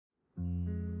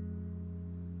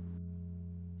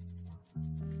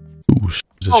Ooh,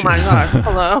 oh my god,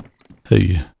 hello.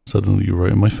 Hey, suddenly you're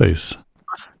right in my face.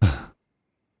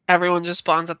 Everyone just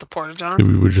spawns at the porta john.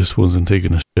 Maybe we just wasn't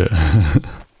taking a shit.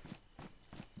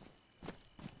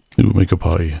 Maybe we'll make a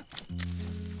pie.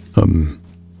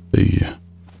 Hey.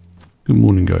 Good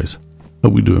morning, guys. How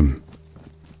we doing?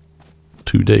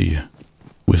 Today,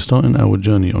 we're starting our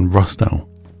journey on Rostow.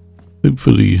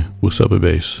 Hopefully, we'll set up a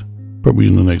base. Probably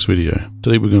in the next video.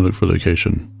 Today we're going to look for a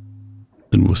location.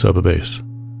 Then we'll set up a base.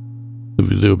 It'll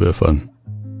be a little bit of fun.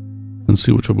 And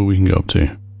see what trouble we can get up to.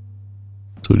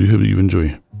 So I do hope that you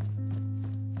enjoy.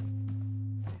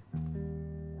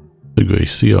 I got a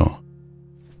CR.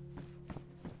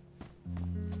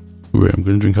 Right, I'm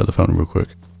going to drink out the fountain real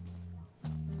quick.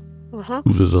 Ooh,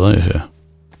 there's a light here.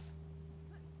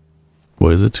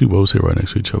 Why are there two wells here right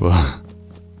next to each other?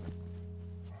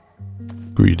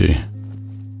 Greedy.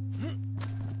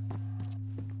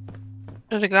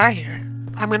 There's a guy here.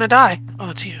 I'm gonna die. Oh,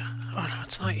 it's you. Oh no,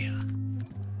 it's not you.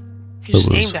 He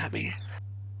just aimed at me.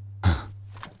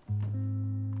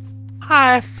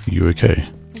 Hi. You okay?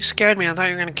 You scared me. I thought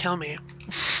you were gonna kill me.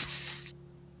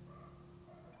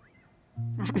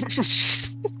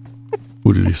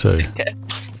 What did he say?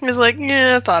 He was like,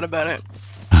 yeah, I thought about it.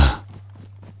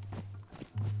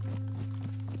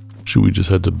 Should we just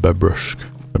head to Babrushk?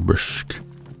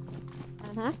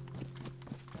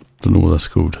 Don't know what that's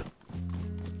called.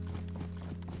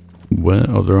 Where?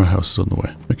 Oh, there are houses on the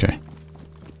way. Okay.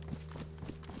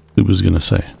 I was gonna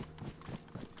say.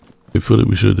 I feel like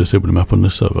we should have disabled the map on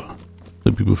this server.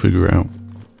 Let people figure it out.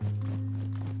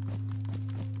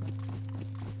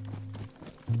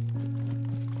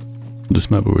 This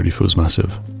map already feels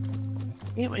massive.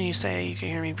 When you say you can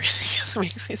hear me breathing, it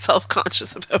makes me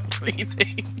self-conscious about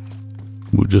breathing.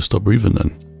 We'll just stop breathing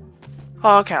then.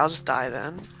 Oh, okay, I'll just die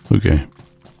then. Okay.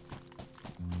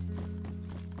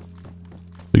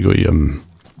 I got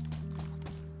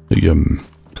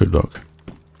code lock.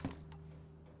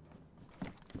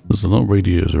 There's a lot of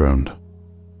radios around.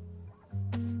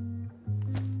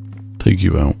 Take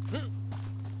you out.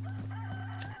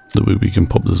 That way we can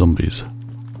pop the zombies.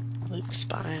 Luke's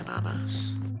spying on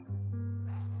us.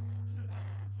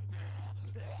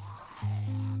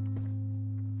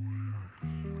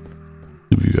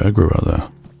 Have you aggro out there?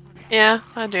 Yeah,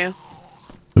 I do.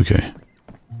 Okay.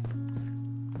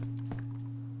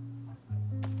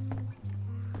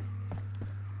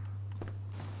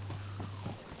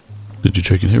 Did you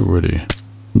check in here already?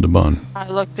 In the barn? I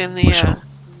looked in the,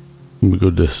 We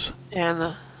got this. Yeah, and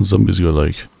the... Zombies got,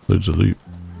 like, loads of loot.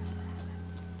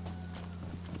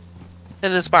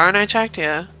 In this barn I checked,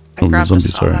 yeah. I Oh, grabbed zombie,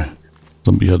 sorry.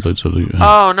 Zombie had loads of loot.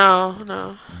 Oh, no.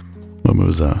 What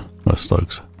was that? That's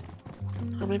slugs.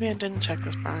 Oh, maybe I didn't check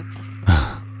this barn.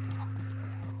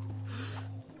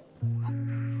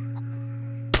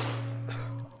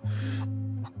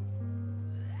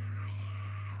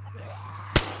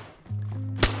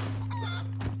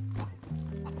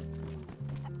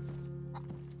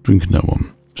 Drinking that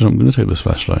one. Do you know, I'm going to take this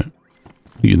flashlight.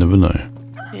 You never know.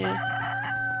 Yeah.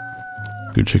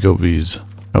 Go check out these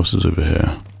houses over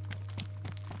here.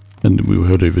 And then we will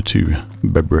head over to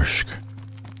Babrushk.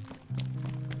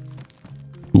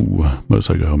 Ooh,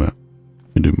 motorcycle helmet.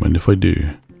 I don't mind if I do.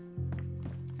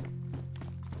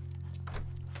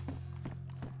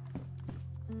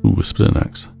 Ooh, a splitting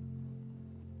axe.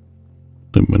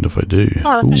 Don't mind if I do.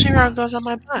 Oh, the fishing rod goes on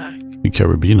my back. A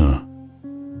carabiner.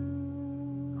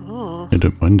 Oh. I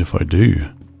don't mind if I do.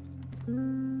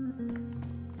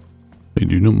 I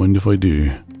do not mind if I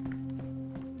do.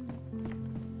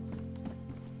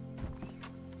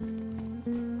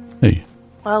 Hey.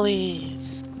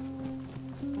 Wellies.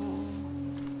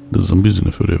 There's zombies in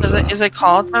the field over there. Is it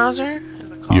called Mauser?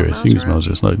 Yeah, I think it's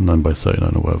Mauser. It's like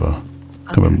 9x39 or whatever.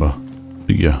 Can't remember.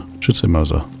 But yeah, should say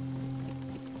Mauser.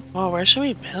 Well, where should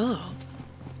we build?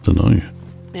 Don't know.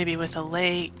 Maybe with a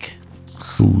lake.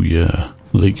 Oh yeah,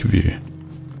 lake view.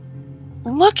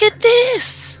 Look at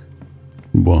this!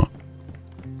 What?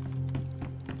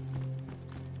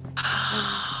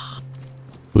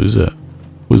 What is it?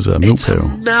 What is that? A milk pail?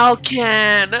 It's a milk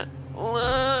can!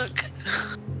 Look!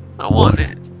 I want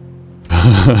it.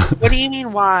 What do you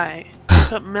mean, why? To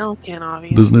put milk in,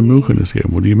 obviously. There's no milk in this game.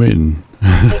 What do you mean?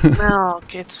 It's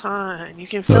milk. It's fine. You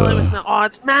can fill it with milk. Oh,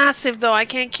 it's massive, though. I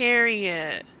can't carry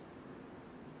it.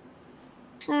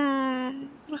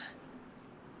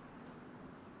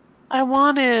 I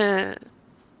want it.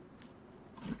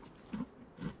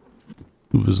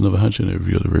 Ooh, there's another hatch in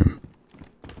every other room.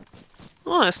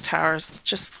 Oh, this tower's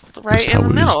just right in the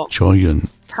middle. This tower is giant.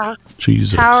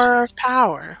 Jesus. Tower of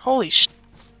power. Holy sh!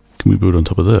 Can we build on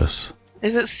top of this?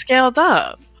 Is it scaled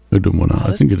up? I don't wanna.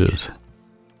 I think it is.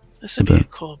 This would be a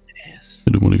cool base.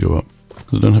 I don't want to go up.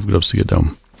 Because I don't have gloves to get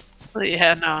down. But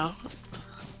yeah, no.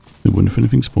 I wonder if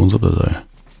anything spawns up there.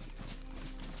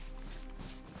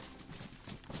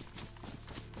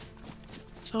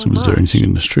 So is there anything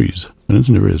in the trees? I don't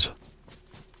think there is.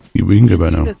 Yeah, we can go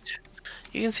back now.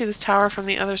 You can see this tower from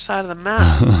the other side of the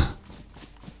map.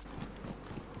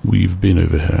 We've been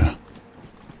over here.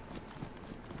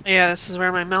 Yeah, this is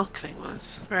where my milk thing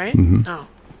was, right? Mm-hmm. No.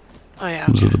 Oh yeah.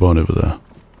 It was at the barn over there.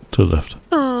 To the left.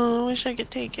 Oh, I wish I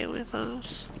could take it with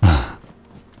us. But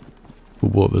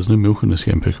what? There's no milk in this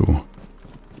game, Pickle.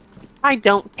 I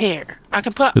don't care. I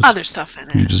can put other stuff in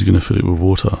it. You're just going to fill it with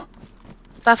water.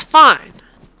 That's fine.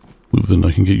 Well, then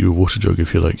I can get you a water jug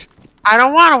if you like. I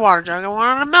don't want a water jug. I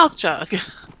want a milk jug.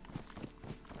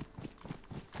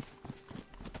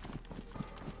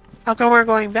 How come we're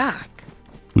going back?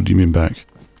 What do you mean back?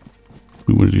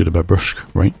 We wanted to get a bad brush,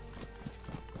 right?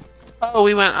 Oh,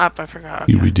 we went up. I forgot.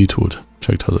 Okay. Yeah, we detoured.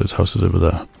 Checked out those houses over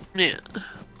there. Yeah.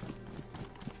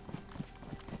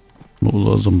 Not a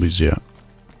lot of zombies yet.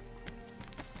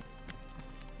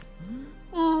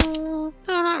 No,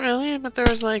 not really. But there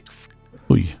was like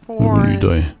Oi, four. when you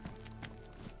die.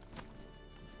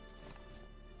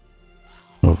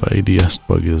 Oh, the ADS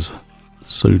bug is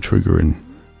so triggering.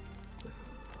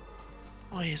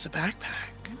 Oh, he has a backpack.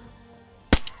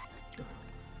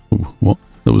 Oh, what?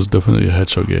 That was definitely a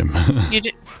headshot game. You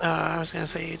did. I was gonna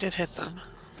say you did hit them.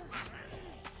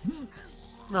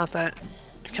 Not that.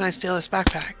 Can I steal this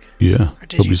backpack? Yeah,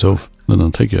 help yourself. Then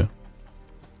I'll take it.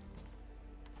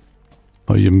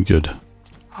 I am good.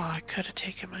 Oh, I could have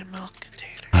taken my milk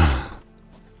container.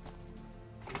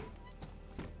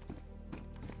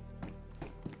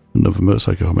 Another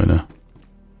motorcycle helmet now.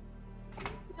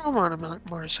 I want a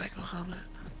motorcycle helmet.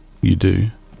 You do?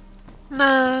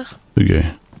 Nah.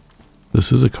 Okay.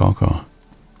 This is a car.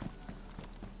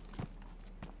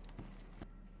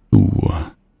 Ooh.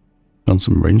 Found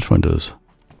some rangefinders.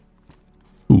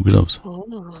 Ooh, gloves.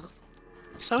 Oh.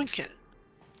 Sewing kit.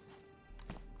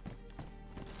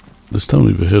 This town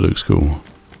over here looks cool.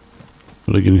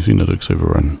 I like anything that looks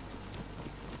overrun.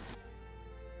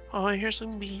 Oh, I hear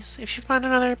some bees. If you find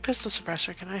another pistol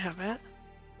suppressor, can I have it?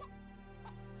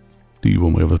 Do you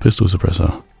want me to have a pistol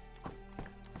suppressor?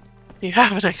 Do you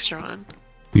have an extra one?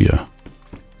 Yeah.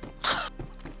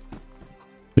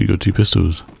 You got 2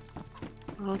 pistols.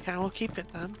 Okay, we'll keep it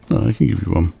then. No, I can give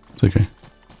you one. It's okay.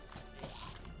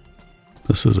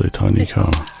 This is a tiny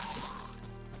car.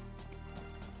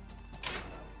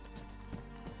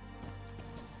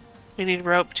 We need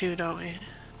rope too, don't we?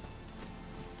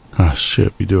 Ah,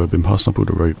 shit, we do. I've been passing up all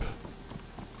the rope.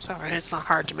 It's alright, it's not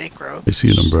hard to make rope. I see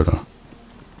an umbrella.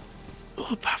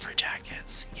 Ooh, puffer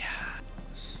jackets.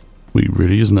 Yes. Wait,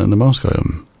 really? Isn't that in the mouse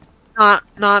item?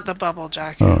 Not the bubble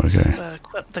jackets. Oh, okay.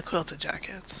 The quilted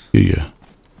jackets. Yeah.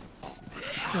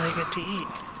 Really good to eat.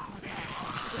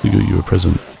 We got you a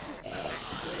present.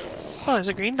 Oh, there's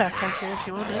a green backpack here if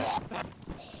you want it.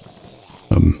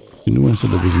 You know when I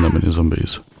said there wasn't that many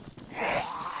zombies?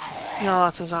 You know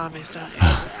lots of zombies, don't you?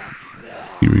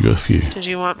 Here we got a few. Did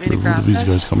you want me to Where grab do these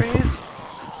this guys come for you? from?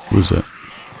 What is that?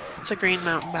 It's a green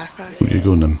mountain backpack. Oh, you're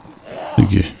going then.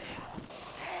 Thank you.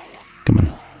 Come on.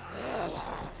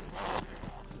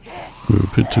 We'll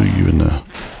put 2 of you in there.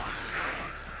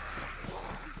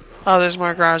 Oh, there's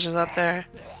more garages up there.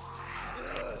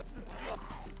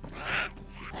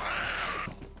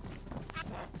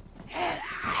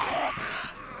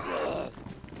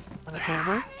 Another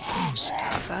hammer. Just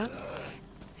grab that.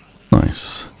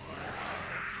 Nice.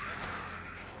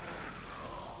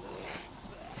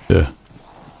 Yeah.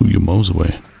 Ooh, you're miles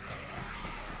away.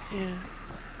 Yeah.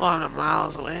 Well, I'm not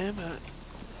miles away, but...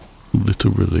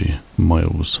 Literally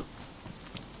miles.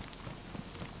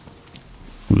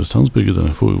 Well, this town's bigger than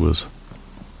I thought it was.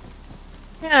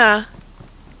 Yeah.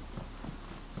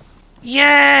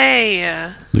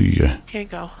 Yay! There you go. Can't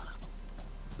go.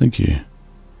 Thank you.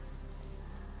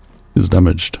 It's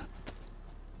damaged.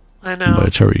 I know. By a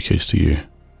cherry case to you.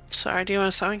 Sorry, do you want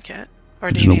a sewing kit?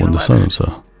 Or Did do you you not need want a the leather?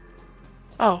 silencer?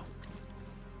 Oh.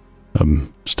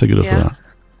 Just take it off Yeah. of that.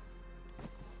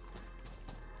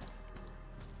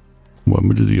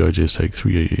 What did the IJs take?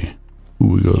 380. Ooh,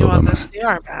 we got a You lot of want ammo. this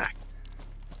CR back?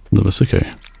 No, that's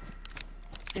okay.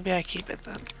 Maybe I keep it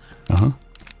then. Uh-huh.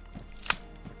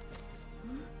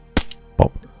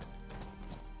 Pop.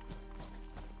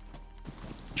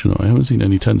 Do you know, I haven't seen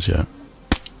any tents yet.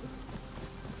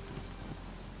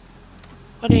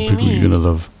 What do you People mean? you're gonna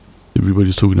love.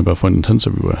 Everybody's talking about finding tents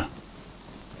everywhere.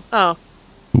 Oh.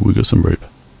 Ooh, we got some rope.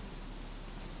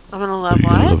 I'm gonna What love are you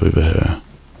gonna what? love over here?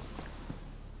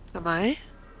 Am I?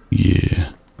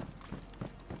 Yeah.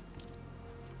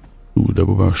 Ooh,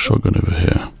 double barrel shotgun over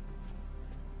here.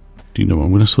 Do you know what?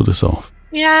 I'm gonna sort this off.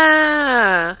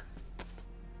 Yeah.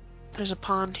 There's a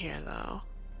pond here, though.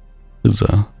 Is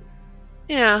there?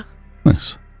 Yeah.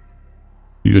 Nice.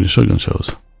 You got any shotgun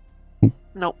shells?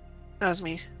 Nope. That was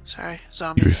me. Sorry. You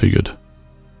Zombies. figured.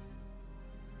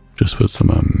 Just put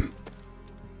some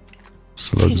He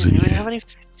slugs didn't in even here. have any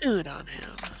food on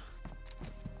him.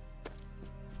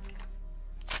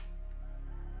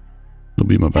 That'll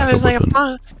be my Yeah, backup there's like weapon. a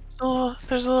pond.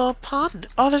 There's a little pond.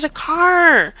 Oh, there's a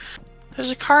car!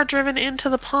 There's a car driven into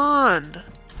the pond.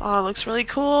 Oh, it looks really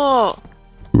cool.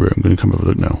 Right, I'm gonna come have a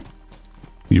look now.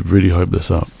 You've really hyped this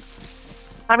up.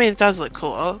 I mean, it does look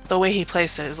cool. The way he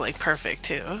placed it is like perfect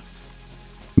too.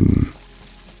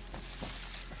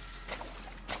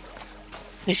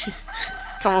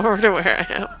 Come over to where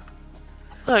I am.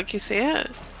 Look, you see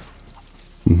it?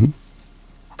 Mm-hmm.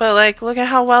 But like, look at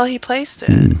how well he placed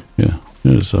it. Yeah,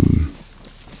 it's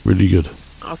really good.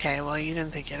 Okay, well, you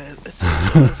didn't think it's as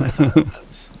cool as I thought it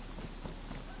was.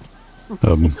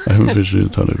 I haven't visually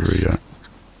done it over yet.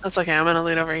 That's okay. I'm gonna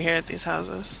loot over here at these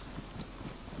houses.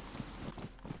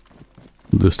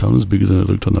 This town is bigger than it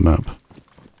looked on the map.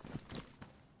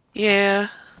 Yeah.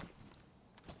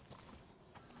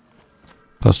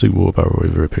 Plastic water barrel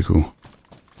over a pickle.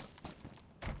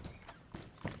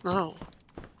 No.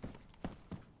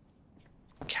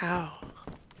 Cow.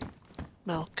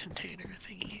 Milk container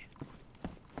thingy.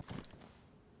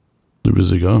 There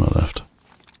is a guy on our left.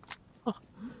 Oh.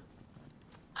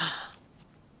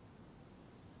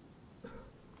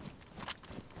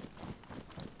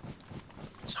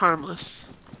 It's harmless.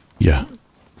 Yeah.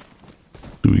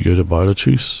 Do we go to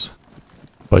Biolochus?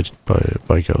 Bike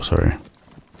out, sorry.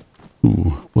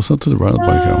 Ooh, what's up to the right of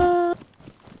bike out?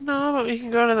 No, but we can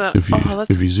go to the.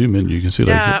 If you zoom in, you can see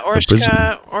yeah, like a prison.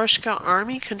 Orshka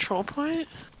Army Control Point.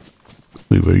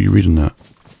 Wait, where are you reading that?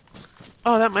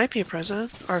 Oh, that might be a prison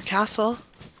or a castle.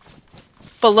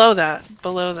 Below that.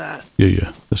 Below that.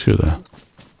 Yeah. Let's go there.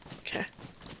 Okay.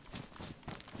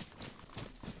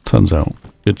 Turns out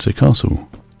it's a castle.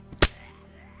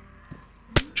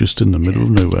 Just in the middle of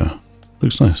nowhere.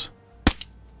 Looks nice.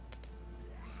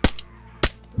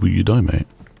 Will you die, mate?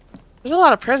 There's a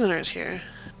lot of prisoners here.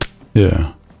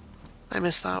 Yeah. I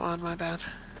missed that one. My bad.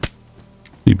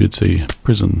 Maybe it's a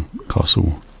prison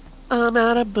castle. I'm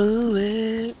out of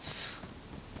bullets.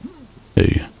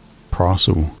 A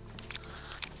parcel.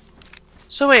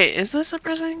 So wait, is this a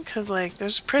prison? Because like,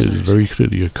 there's It prisoners. is very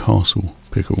clearly a castle,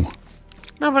 Pickle.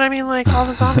 No, but I mean like all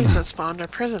the zombies that spawned are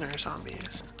prisoner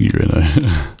zombies. You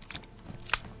know.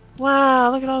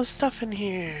 Wow, look at all the stuff in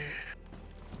here.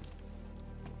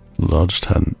 Large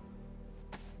tent.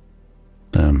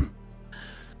 Damn.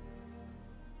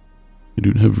 You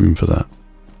don't have room for that.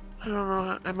 I don't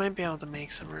know. I might be able to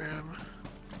make some room.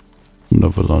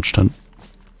 Another large tent.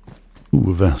 Ooh,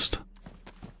 a vest.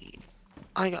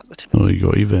 I got the tent. Oh, you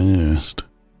got a vest.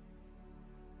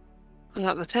 I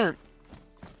got the tent.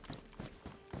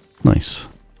 Nice.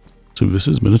 So this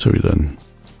is military then.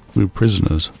 We're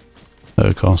prisoners at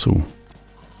a castle.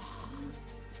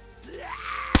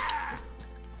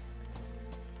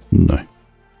 No.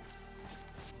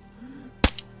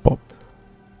 Pop.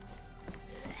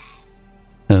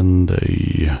 And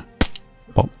a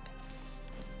pop.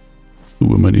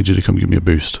 Ooh, I might need you to come give me a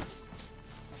boost.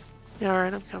 Yeah,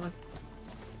 alright, I'm coming.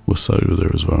 What's that over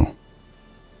there as well?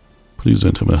 Please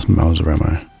don't tell me that's Mauser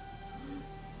ammo.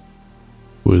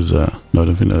 What is that? No, I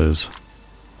don't think that is.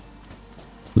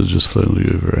 They're just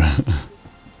floating over it.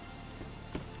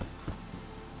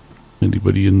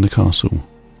 Anybody in the castle?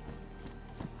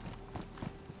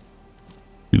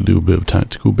 A little bit of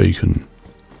tactical bacon.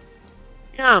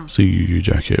 Yum. See you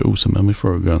jacket. Oh, some ammo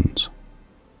for our guns.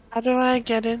 How do I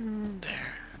get in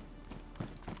there?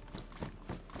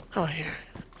 Oh, here.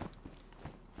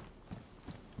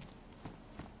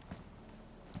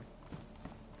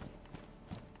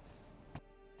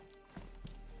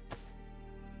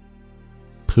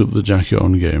 Put the jacket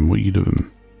on game. What are you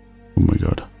doing? Oh my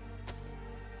god.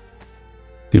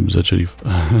 Game's actually...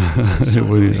 So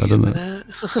Wait, I don't isn't know.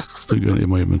 it? Still going in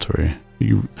my inventory.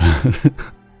 You...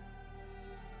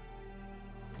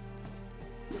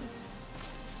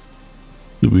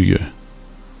 There we go.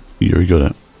 You already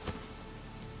got it.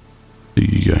 There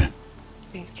you go.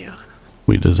 Thank you.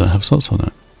 Wait, does that have slots on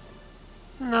it?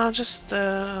 No, just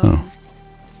the. Oh.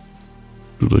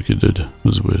 Looked like it did. That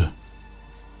was weird.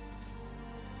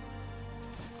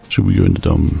 Should we go into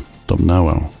Dom now,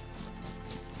 Al?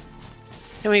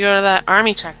 Can we go to that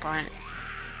army checkpoint?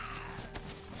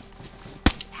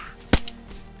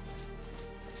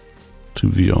 To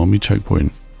the army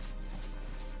checkpoint.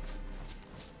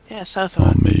 Yeah, south of it.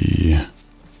 Army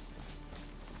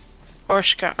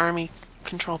Orshka Army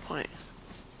control point.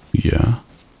 Yeah.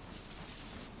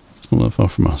 It's not that far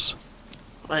from us.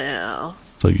 Well.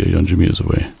 It's like 800 meters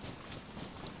away.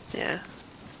 Yeah.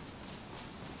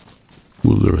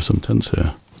 Well, there are some tents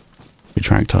here. A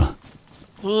tractor.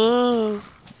 Whoa.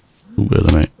 Ooh, there,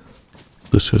 mate.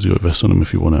 This guy's got a vest on him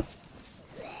if you want it.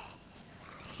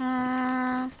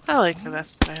 I like the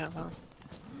vest that I have on.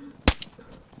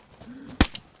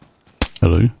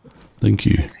 Hello. Thank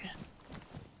you.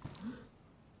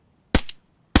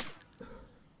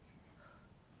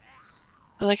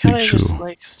 I like how Make they sure. just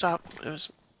like stop. It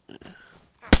was.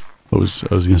 I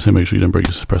was gonna say make sure you don't break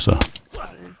your suppressor.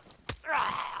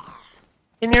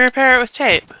 Can you repair it with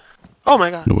tape? Oh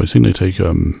my god. No, I think they take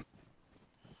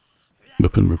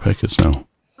weapon repair kits now.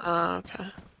 Oh, okay.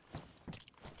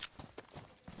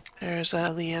 There's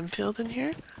a Lee Enfield in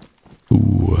here.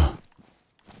 Ooh.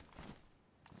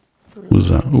 What was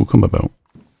that? Oh, combat belt.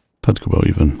 Tactical belt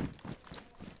even.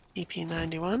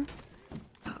 EP91.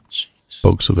 Oh, jeez.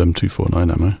 Box of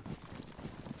M249 ammo.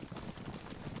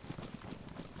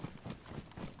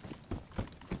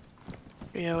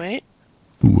 .308.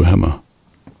 Ooh, a hammer.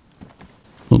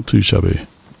 Not too shabby.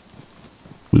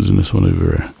 What's in this one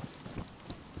over here?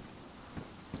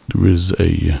 There is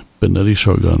a Benelli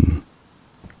shotgun,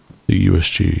 a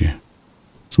USG,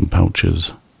 some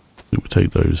pouches. We would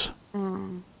take those.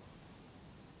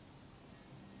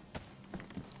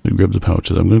 I grab the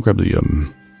pouches. I'm going to grab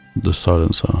the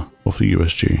silencer off the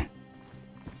USG.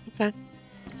 Okay.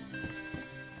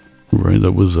 Right,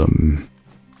 that was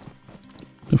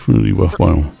definitely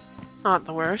worthwhile. Not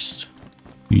the worst.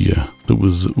 Yeah, that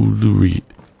was Uluri.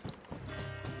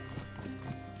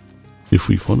 If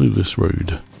we follow this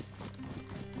road,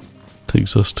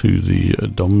 takes us to the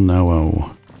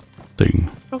Domnauau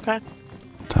thing. Okay.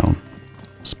 Town.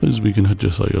 Suppose we can head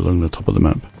just like along the top of the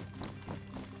map.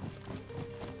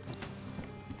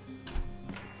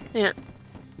 Yeah.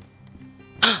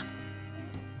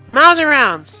 Mauser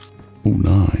rounds! Oh,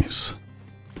 nice.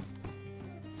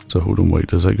 So hold on, wait,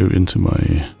 does that go into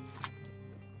my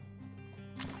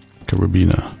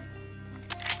carabiner?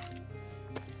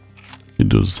 It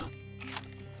does.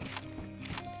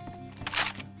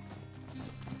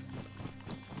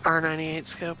 R98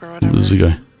 scope or whatever. There's a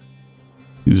guy.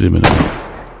 He's aiming at me.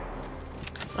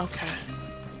 Okay.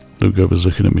 The guy was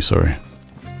looking at me, sorry.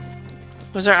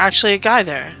 Was there actually a guy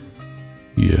there?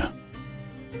 Yeah.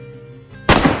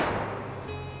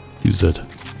 He's dead.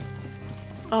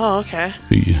 Oh, okay.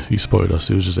 He spotted us,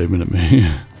 he was just aiming at me.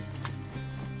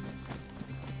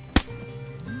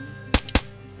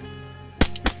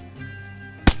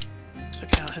 It's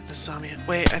okay, I'll hit this zombie.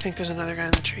 Wait, I think there's another guy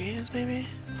in the trees, maybe?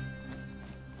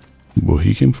 Well,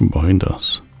 he came from behind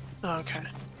us. Oh, okay.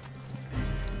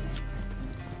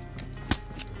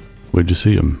 Where'd you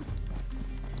see him?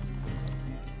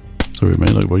 Sorry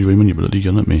mate, like why are you aiming your bloody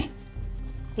gun at me?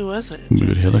 Who was it? Oh my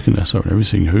god, he had like an SR and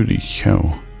everything, holy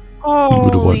cow. He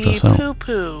would have wiped us out.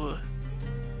 Poo-poo.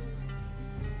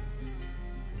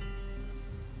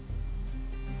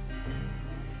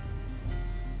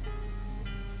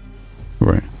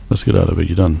 Right, let's get out of it,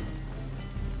 you're done.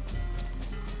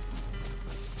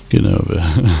 Get out of it.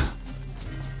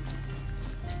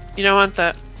 You don't want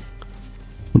that.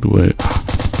 What do I...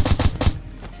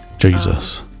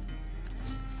 Jesus.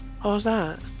 What was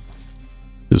that?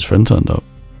 His friend turned up.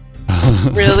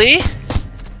 Really?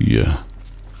 Yeah.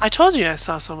 I told you I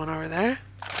saw someone over there.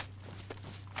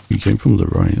 He came from the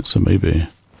right, so maybe...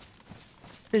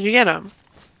 Did you get him?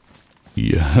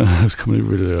 Yeah, I was coming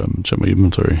over to check my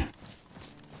inventory.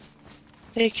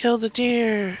 They killed a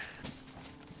deer.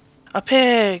 A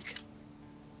pig.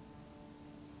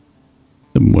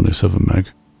 107 mag.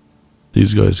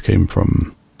 These guys came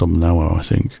from Domnauau, I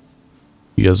think.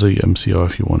 He has a MCR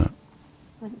if you want it.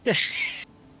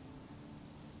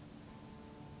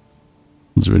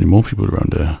 Is there any more people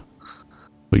around here?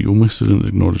 But you almost didn't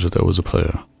acknowledge that there was a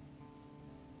player.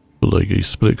 But like a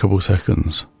split couple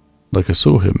seconds. Like I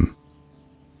saw him.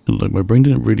 And like my brain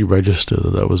didn't really register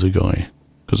that that was a guy.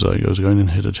 Because I was going in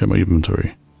here to check my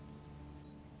inventory.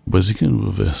 Where's he getting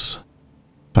with this?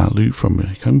 Fat loot from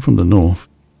it. Coming from the north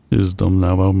is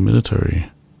Domnauau military.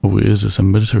 Oh, is this a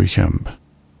military camp?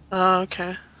 Oh,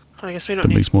 okay. I guess we don't That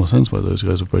need... makes more sense why those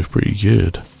guys are both pretty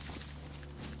good.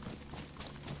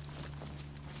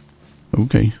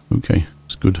 Okay, okay.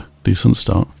 It's good. Decent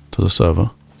start to the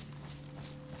server.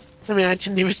 I mean, I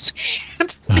didn't even see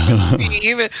it. I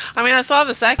mean, I saw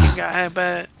the second guy,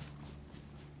 but...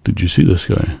 Did you see this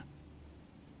guy?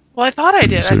 Well, I thought I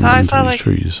did. I thought I saw, like...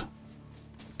 trees.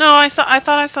 No, I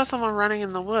thought I saw someone running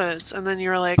in the woods, and then you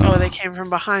were like, oh, they came from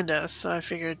behind us, so I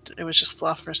figured it was just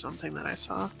fluff or something that I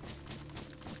saw.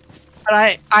 But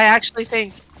I actually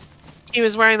think he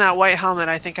was wearing that white helmet.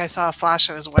 I think I saw a flash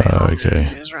of his white helmet as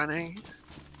he was running.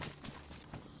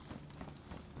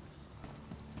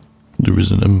 There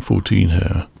is an M14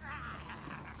 here.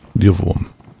 The other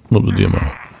one, not the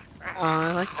DMO. Oh,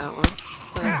 I like that one.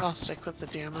 I'll stick with the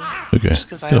DMO. Okay, just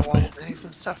because I have wall bags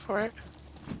and stuff for it.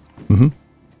 Mm-hmm.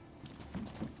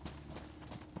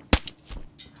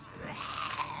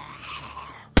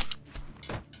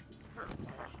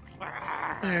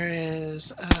 There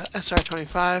is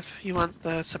SR-25. You want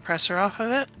the suppressor off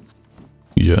of it?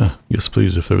 Yeah, yes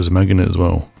please, if there was a mag in it as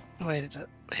well. Wait, does it?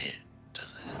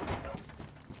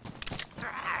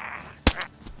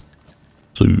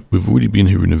 So, we've already been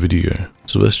here in a video,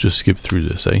 so let's just skip through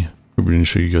this, eh? We're going to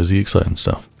show you guys the exciting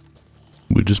stuff.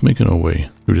 We're just making our way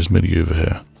through this menu over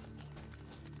here.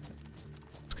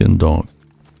 It's getting dark.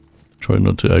 Try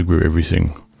not to aggro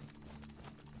everything.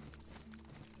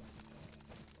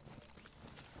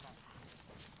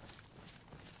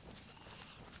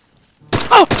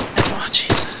 Oh,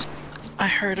 Jesus. I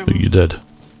heard him. So you're dead.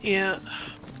 Yeah.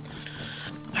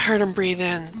 I heard him breathe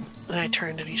in, and I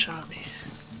turned and he shot me.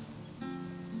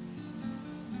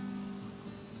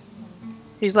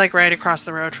 He's like right across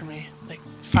the road from me. Like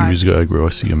 5. He's got aggro, I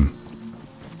see him.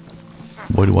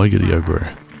 Why do I get the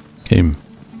aggro? Came.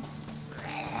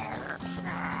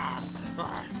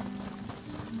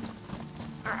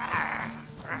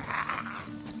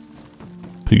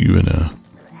 Put you in a...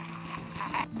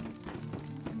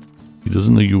 He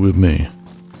doesn't know you're with me,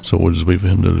 so we'll just wait for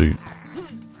him to loot.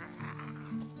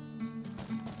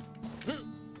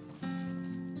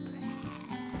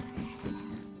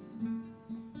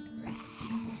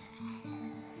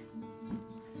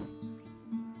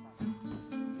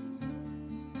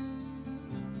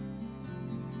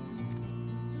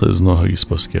 That is not how you're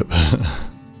supposed to skip. I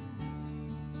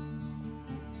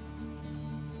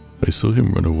saw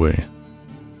him run away.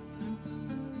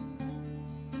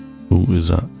 Who is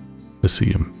that? I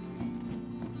see him.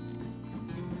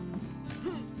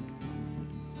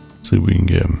 See if we can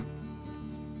get him.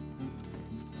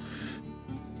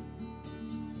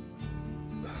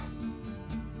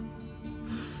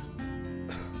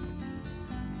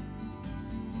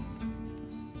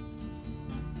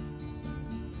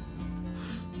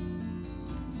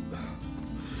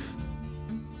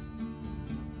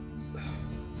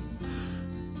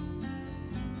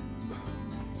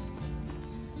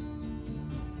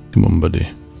 Come on, buddy.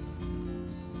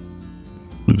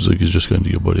 Looks like he's just going to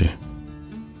your body.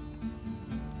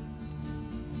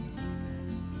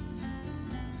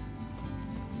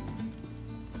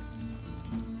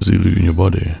 Is he looting your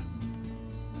body?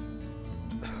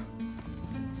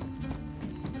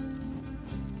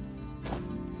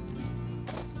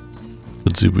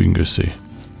 Let's see if we can go see.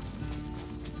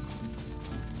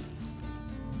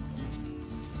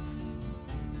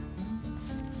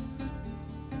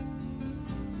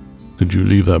 Could you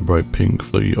leave that bright pink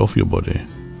floaty off your body?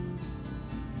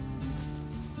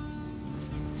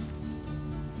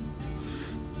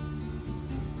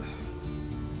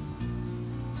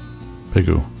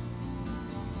 Pickle.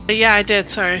 Yeah, I did,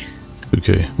 sorry.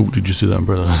 Okay, oh, did you see that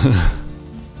umbrella?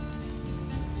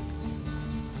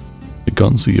 I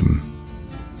can't see him.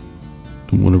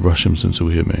 Don't want to rush him since he'll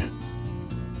hear me.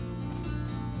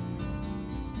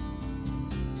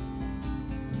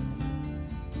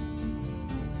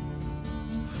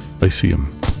 I see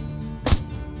him.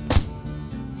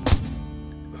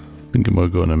 Think I might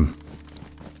have got him.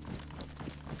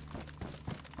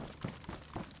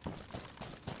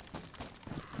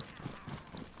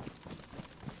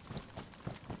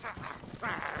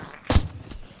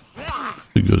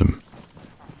 We got him.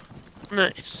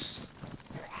 Nice.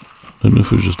 I don't know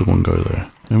if it was just the one guy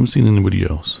there. I haven't seen anybody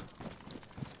else.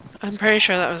 I'm pretty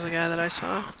sure that was the guy that I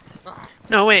saw.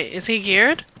 No, wait, is he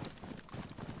geared?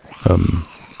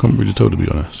 Can't really tell, to be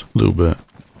honest. A little bit.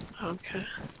 Okay.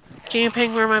 Can you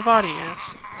ping where my body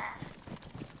is?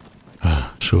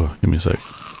 Sure, give me a sec.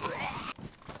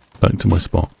 Back to my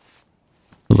spot.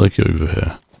 I like it over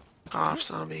here. Off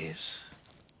zombies.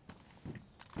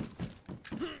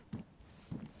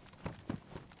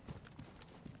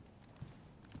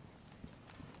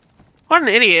 What an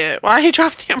idiot. Why he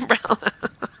dropped the umbrella?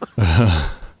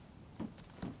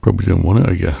 Probably didn't want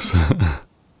it, I guess.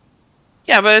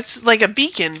 Yeah, but it's like a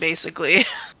beacon, basically.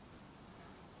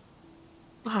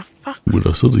 Oh, fuck. Well,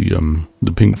 I saw the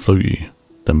pink floaty,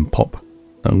 then pop.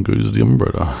 Down goes the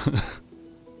umbrella.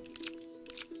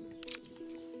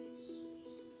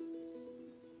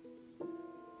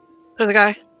 There's a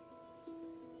guy.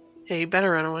 Yeah, you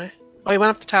better run away. Oh, he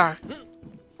went up the tower.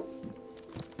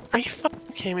 Are you fucking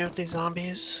kidding me with these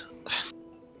zombies?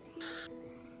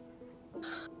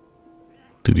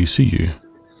 Did he see you?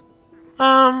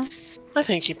 I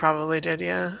think he probably did,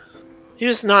 yeah. He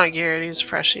was not geared, he was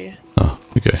freshy. Oh,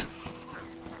 okay.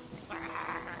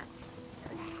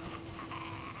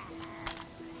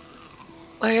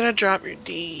 I gotta drop your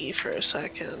D for a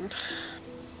second.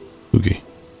 Okay.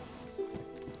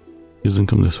 He hasn't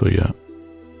come this way yet.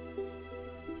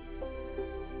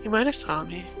 He might have saw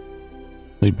me.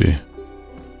 Maybe.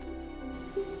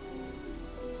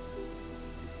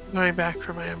 I'm going back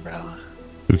for my umbrella.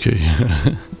 Okay.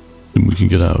 Then we can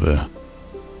get out of there.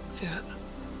 Yeah.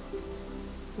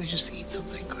 We just eat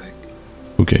something quick.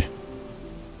 Okay.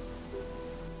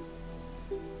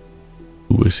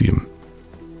 Oh, I see him.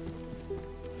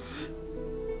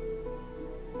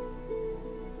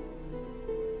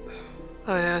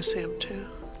 Oh yeah, I see him too.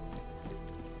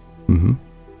 Mm-hmm.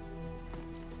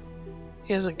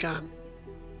 He has a gun.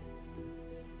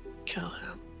 Kill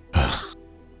him. I'm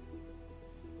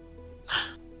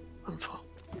full.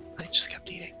 I just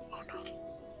kept eating. Oh no.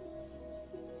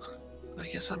 I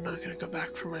guess I'm not gonna go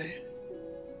back for my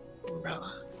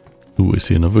umbrella. Oh, I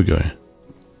see another guy.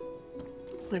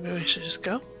 Maybe we should just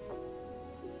go?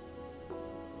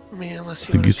 I mean, unless I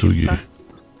you think want he to saw see you.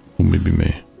 Or maybe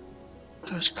me.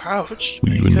 I was crouched. Were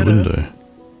you in the window?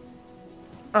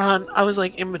 I was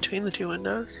like in between the two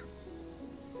windows.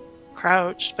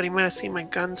 Crouched, but he might have seen my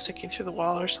gun sticking through the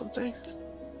wall or something.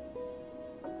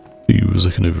 He was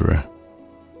looking over there.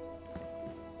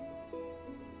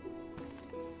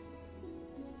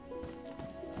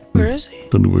 Where is he?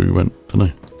 Don't know where he went. Don't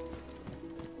know.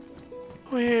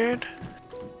 Weird.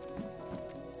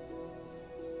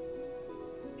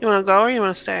 You wanna go or you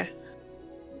wanna stay?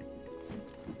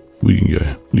 We can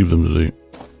go. Leave them to loot.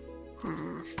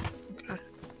 Okay.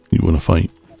 You want to fight?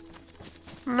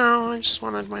 No, I just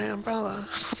wanted my umbrella.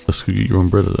 Let's go get your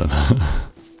umbrella then.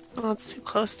 Well, it's too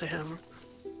close to him.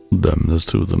 Them. There's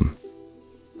two of them.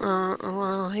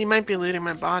 Well, he might be looting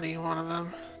my body, one of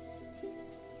them.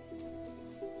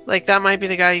 Like, that might be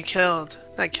the guy you killed.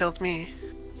 That killed me.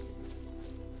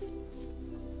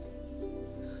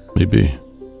 Maybe.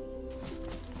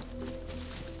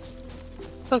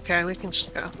 Okay, we can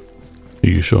just go. Are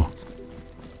you sure?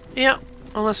 Yep.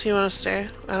 Unless you want to stay.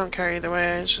 I don't care either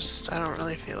way. It's just, I don't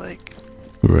really feel like...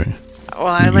 Right. Well,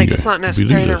 I like, it's not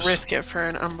necessary to this. risk it for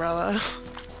an umbrella.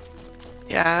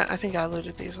 Yeah, I think I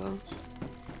looted these ones.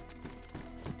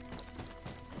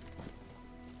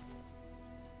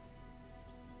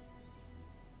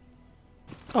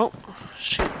 Oh,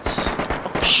 shoot.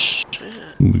 Oh, shit.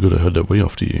 We gotta head that way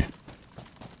after you.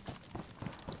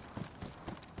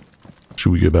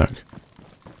 Should we go back?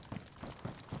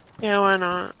 Yeah, why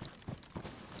not?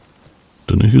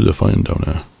 Don't know who they're fighting down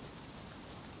there.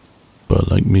 But I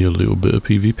like me a little bit of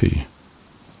PvP.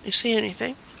 You see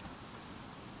anything?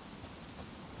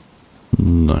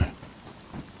 No.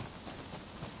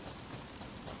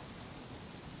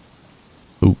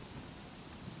 Oh.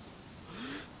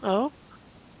 Oh?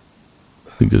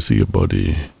 I think I see a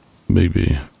body.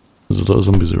 Maybe. There's a lot of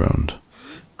zombies around.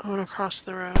 I want to cross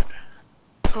the road.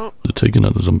 Oh. They're taking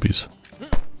out the zombies.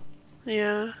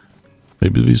 Yeah.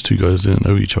 Maybe these two guys didn't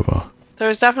know each other.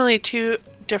 There's definitely two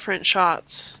different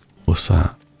shots. What's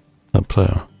that? That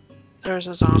player? There's a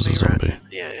There zombie. was a zombie. Right?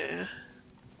 Yeah.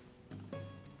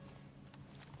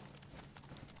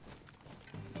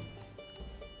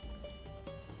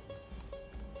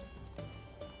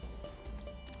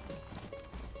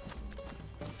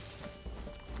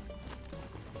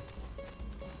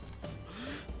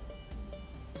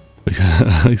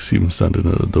 I see him standing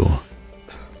at the door.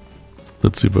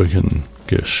 Let's see if I can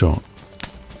get a shot.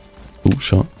 Oh,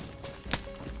 shot.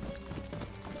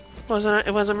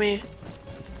 It wasn't me.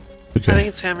 Okay. I think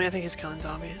it's him. I think he's killing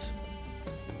zombies.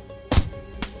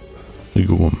 You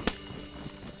got one.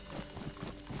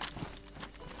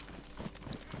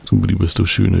 Somebody was still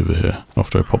shooting over here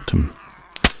after I popped him.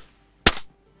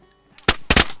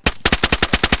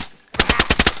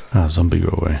 Ah, zombie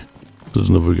got away. There's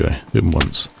another guy. Hit him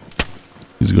once.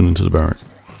 He's gone into the barrack.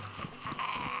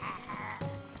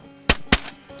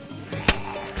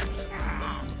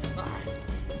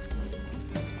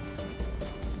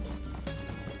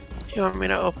 You want me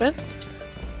to open?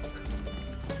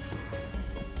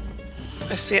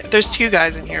 I see it. There's two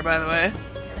guys in here, by the way.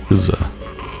 Is there?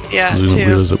 Yeah, I didn't two.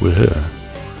 realize that we're here.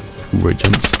 Right,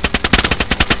 gents.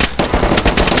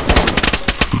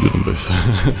 You got them both.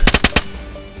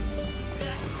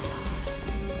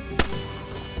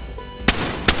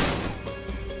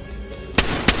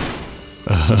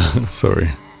 Sorry.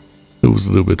 It was a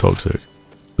little bit toxic.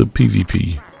 The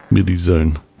PvP, melee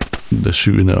zone, they're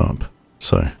shooting it up.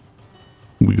 So,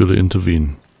 we gotta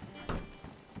intervene.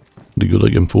 They got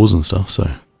like M4s and stuff,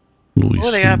 so Nice.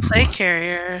 Oh, they got a plate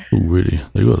carrier. Oh, really?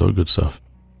 They got a lot of good stuff.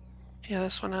 Yeah,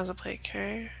 this one has a plate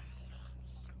carrier.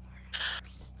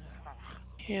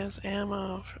 He has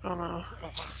ammo. Oh no.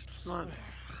 Come on.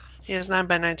 He has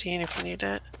 9x19 if you need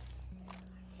it.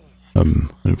 I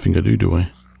don't think I do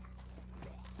I?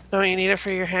 Don't you need it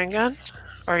for your handgun?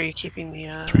 Or are you keeping the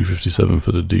 357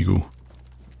 for the deagle.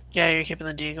 Yeah, you're keeping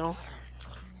the deagle.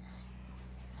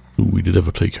 Ooh, we did have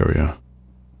a plate carrier.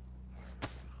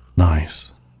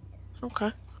 Nice.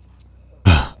 Okay.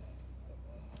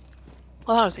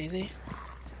 Well, that was easy.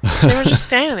 They were just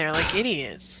standing there like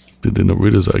idiots. Did they not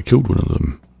realize that I killed one of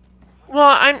them?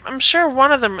 Well, I'm sure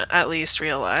one of them at least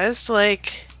realized,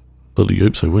 like... Bloody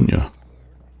hope so, wouldn't you?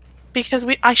 Because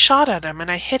I shot at him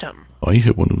and I hit him. I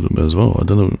hit one of them as well. I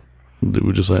don't know. They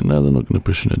were just like, no, they're not going to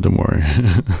push it, don't worry.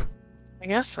 I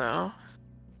guess so.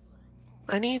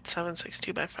 I need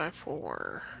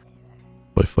 7.62x5.4.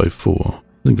 By 5.4. I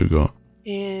think I got.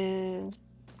 And...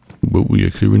 But we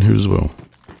are clearing here as well.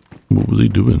 What were they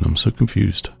doing? I'm so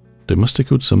confused. They must have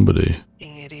killed somebody.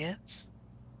 Being idiots.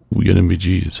 We got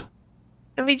MVGs.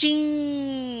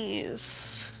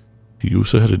 MVGs! He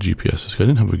also had a GPS. This guy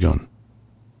didn't have a gun.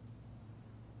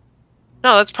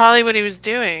 No, that's probably what he was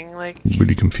doing. Like,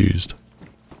 Really confused.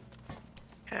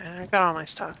 yeah, I got all my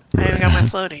stuff. Right. I even got my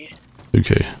floaty.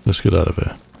 Okay, let's get out of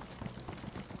here.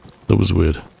 That was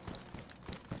weird.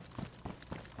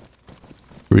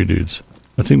 Three dudes.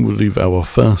 I think we'll leave our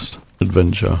first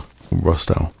adventure on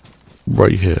Rostow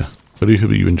right here. I do hope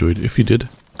that you enjoyed. If you did,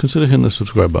 consider hitting the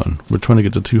subscribe button. We're trying to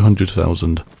get to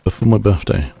 200,000 before my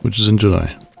birthday, which is in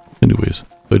July. Anyways,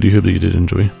 I do hope that you did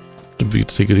enjoy. Don't forget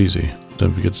to take it easy.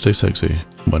 Don't forget to stay sexy.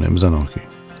 My name is Anarchy.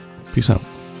 Peace out.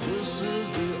 This is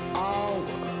the hour,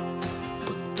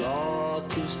 the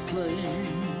darkest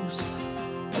place.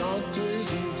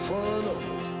 Dante's Inferno,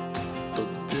 the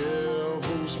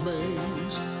devil's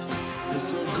maze.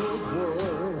 It's a